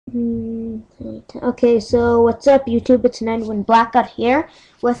Okay, so what's up YouTube? It's 91 Blackout here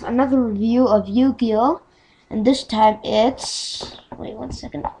with another review of Yu-Gi-Oh! And this time it's, wait one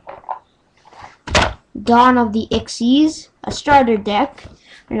second, Dawn of the Ixies, a starter deck.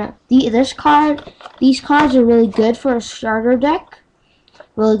 These cards are really good for a starter deck.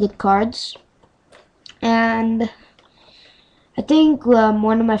 Really good cards. And I think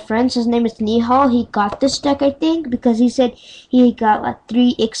one of my friends, his name is Nihal, he got this deck, I think, because he said he got like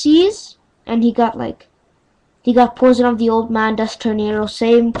 3 Ixies, and he got Poison of the Old Man, Dust Tornado,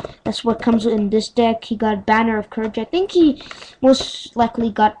 same. That's what comes in this deck. He got Banner of Courage. I think he most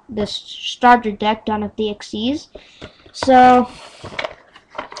likely got this starter deck Dawn of the Ixies. So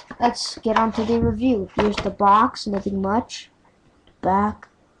let's get on to the review. Here's the box, nothing much. Back.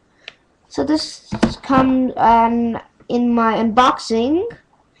 So this comes in my unboxing.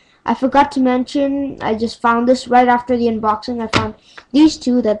 I forgot to mention, I just found this right after the unboxing. I found these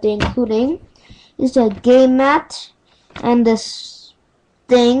two that they're including. Is a game mat and this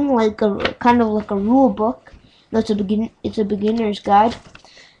thing like a kind of like a rule book. That's it's a beginner's guide.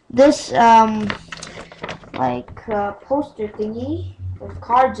 This poster thingy with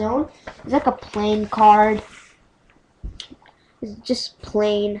card zone is like a plain card. It's just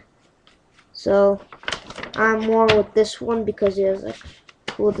plain. So I'm more with this one because it has like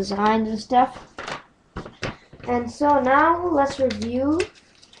cool designs and stuff. And so now let's review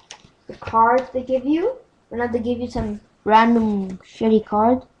the cards they give you. Or not, they give you some random shitty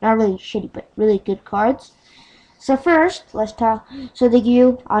cards. Not really shitty, but really good cards. So first, let's talk. So they give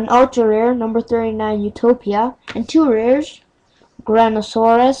you an ultra rare, number 39, Utopia, and 2 rares,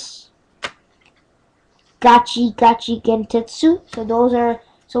 Granosaurus, Gachi Gentetsu. So those are.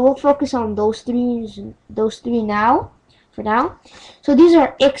 So we'll focus on those three now. For now. So these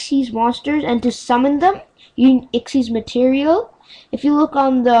are Ixies monsters, and to summon them, you need Ixies material. If you look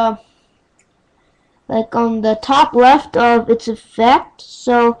on the top left of its effect,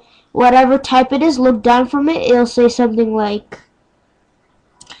 so whatever type it is, look down from it, it'll say something like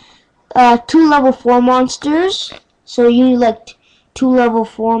 2 level 4 monsters. So you need like 2 level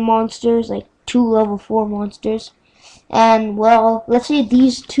 4 monsters, and well, let's say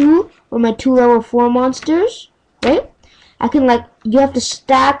these two were my 2 level 4 monsters, right? I can you have to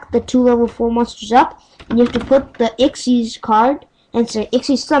stack the 2 level 4 monsters up, and you have to put the Ixies card and say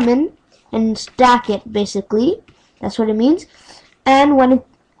Ixies summon and stack it, basically. That's what it means. And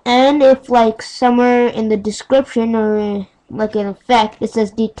if like somewhere in the description or like an effect it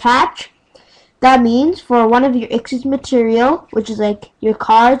says detach, that means for one of your Ixies material, which is like your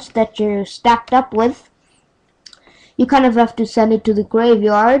cards that you're stacked up with, you kind of have to send it to the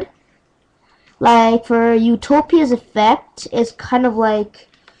graveyard. Like for Utopia's effect, it's kind of like,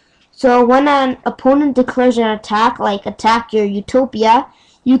 so when an opponent declares an attack, like attack your Utopia,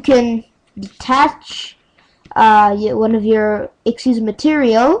 you can detach one of your Ixies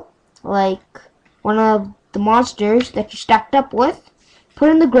material, like one of the monsters that you're stacked up with, put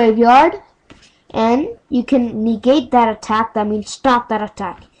in the graveyard, and you can negate that attack. That means stop that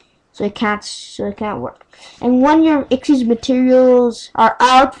attack, so it can't work. And when your Ixies materials are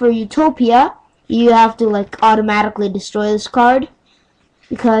out for Utopia, you have to automatically destroy this card,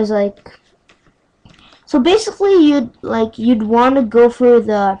 because so basically you'd want to go for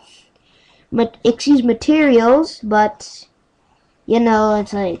the Ixies materials, but you know,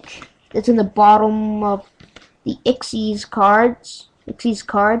 it's in the bottom of the Ixies card,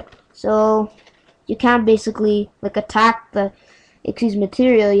 so you can't basically attack the Ixies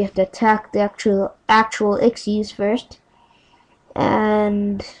material. You have to attack the actual Ixies first.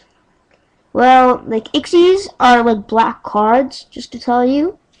 And well, Ixies are black cards, just to tell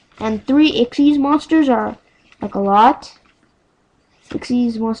you, and 3 Ixies monsters are a lot.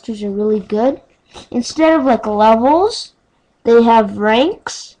 Ixies monsters are really good. Instead of levels, they have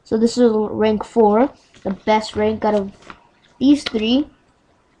ranks. So this is rank 4, the best rank out of these 3.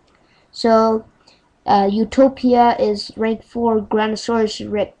 So Utopia is rank 4, Granosaurus is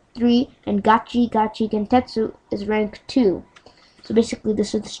rank 3, and Gachi Gentetsu is rank 2. So basically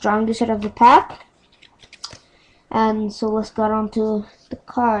this is the strongest out of the pack. And so let's get on to the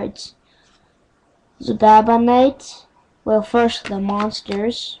cards. Zubaba Knight. Well, first the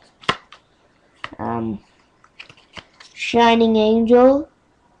monsters. Shining Angel.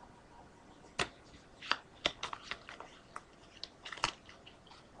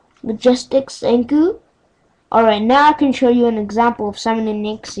 Majestic Senku. Alright, now I can show you an example of summoning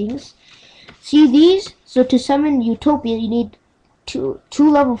Ixies. See these? So to summon Utopia, you need two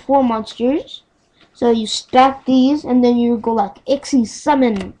level 4 monsters. So you stack these, and then you go Ixies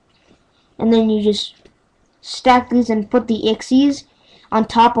summon, and then you just stack these and put the Ixies on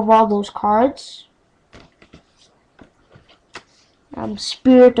top of all those cards.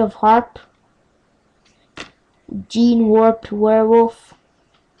 Spirit of Harp, Gene Warped Werewolf,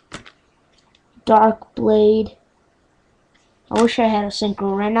 Dark Blade. I wish I had a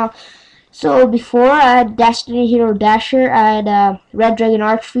synchro right now. So before I had Destiny Hero Dasher, I had Red Dragon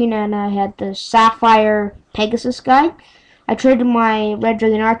Archfiend, and I had the Sapphire Pegasus guy. I traded my Red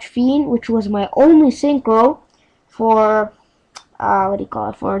Dragon Archfiend, which was my only synchro, for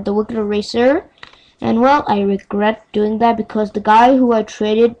for the Wicked Eraser. And well, I regret doing that because the guy who I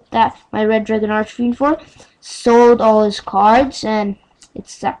traded my Red Dragon Archfiend for sold all his cards and it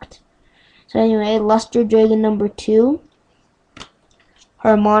sucked. So anyway, Luster Dragon number 2.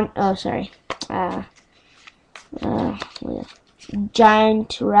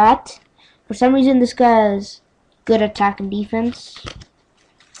 Giant Rat. For some reason, this guy has good attack and defense.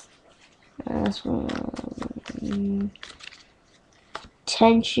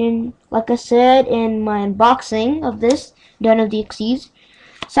 Tension. Like I said in my unboxing of this, Dawn of the Xyz,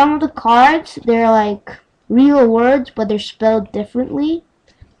 some of the cards, they're like real words, but they're spelled differently.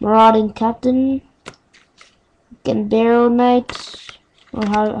 Marauding Captain, Gandero Knight, or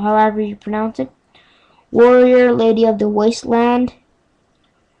however you pronounce it. Warrior, Lady of the Wasteland.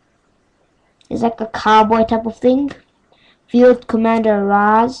 It's like a cowboy type of thing. Field Commander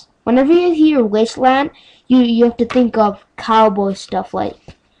Raz. Whenever you hear Wasteland, you have to think of cowboy stuff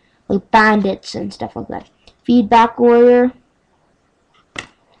like bandits and stuff like that. Feedback Warrior,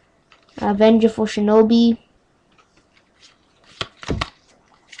 Vengeful Shinobi,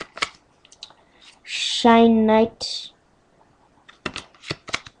 Shine Knight,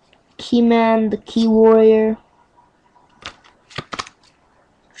 Keyman the Key Warrior,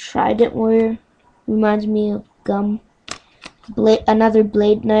 Trident Warrior, reminds me of gum. Another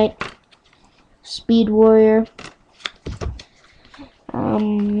Blade Knight, Speed Warrior.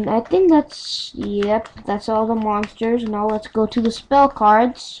 I think that's all the monsters. Now let's go to the spell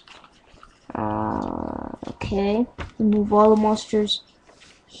cards. Okay, move all the monsters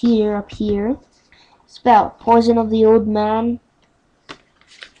up here. Spell, Poison of the Old Man.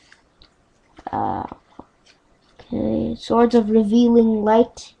 Okay, Swords of Revealing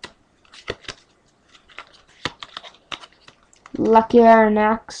Light. Lucky Iron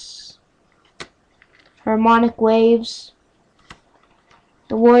Axe, Harmonic Waves,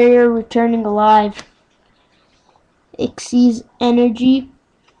 the Warrior Returning Alive, Xyz Energy,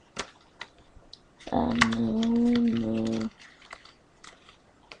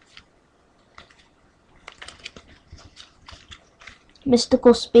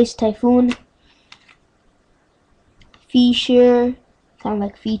 Mystical Space Typhoon, Feature, kind of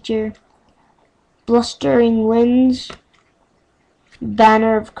like Feature, Blustering Winds,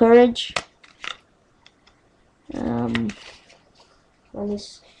 Banner of Courage.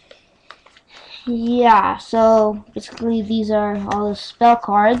 Yeah, so basically these are all the spell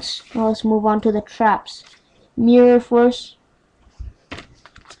cards. Now let's move on to the traps. Mirror Force,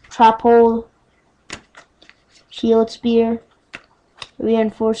 Trap Hole, Shield Spear,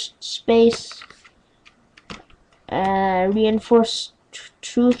 Reinforced Space, Reinforced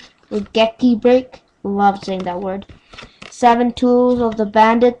Truth, or Geki Break. Love saying that word. 7 Tools of the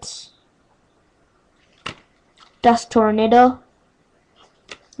Bandits, Dust Tornado,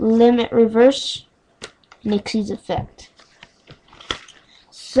 Limit Reverse, Xyz Effect.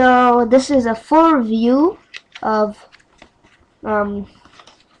 So this is a full review of Dawn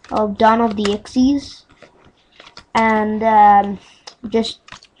of the Xyz, and just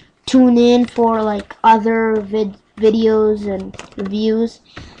tune in for like other videos and reviews.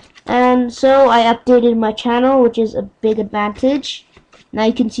 And so I updated my channel, which is a big advantage. Now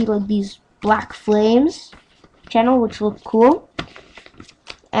you can see like these black flames channel, which look cool.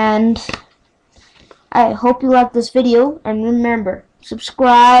 And I hope you like this video, and remember,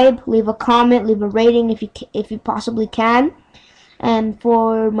 subscribe, leave a comment, leave a rating if you possibly can. And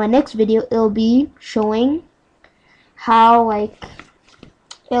for my next video, it'll be showing how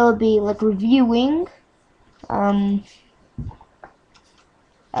it'll be reviewing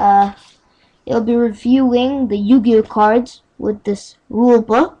it'll be reviewing the YuGiOh cards with this rule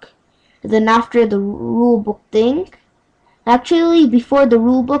book. And then after the rule book thing, actually before the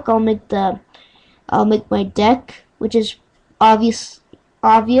rule book, I'll make my deck, which is obvious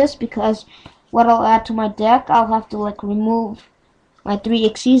because what I'll add to my deck, I'll have to remove my 3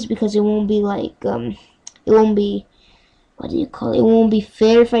 Xyz because it won't be it won't be, it won't be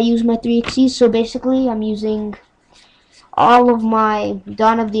fair if I use my 3 Xyz. So basically I'm using all of my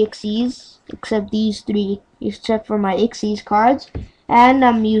Dawn of the Xyz except these 3, except for my Xyz cards, and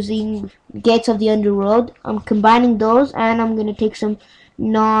I'm using Gates of the Underworld. I'm combining those, and I'm gonna take some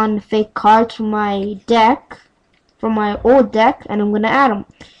non-fake cards from my deck, from my old deck, and I'm gonna add them.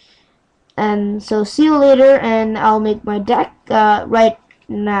 And so see you later, and I'll make my deck right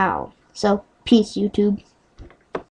now. So peace, YouTube.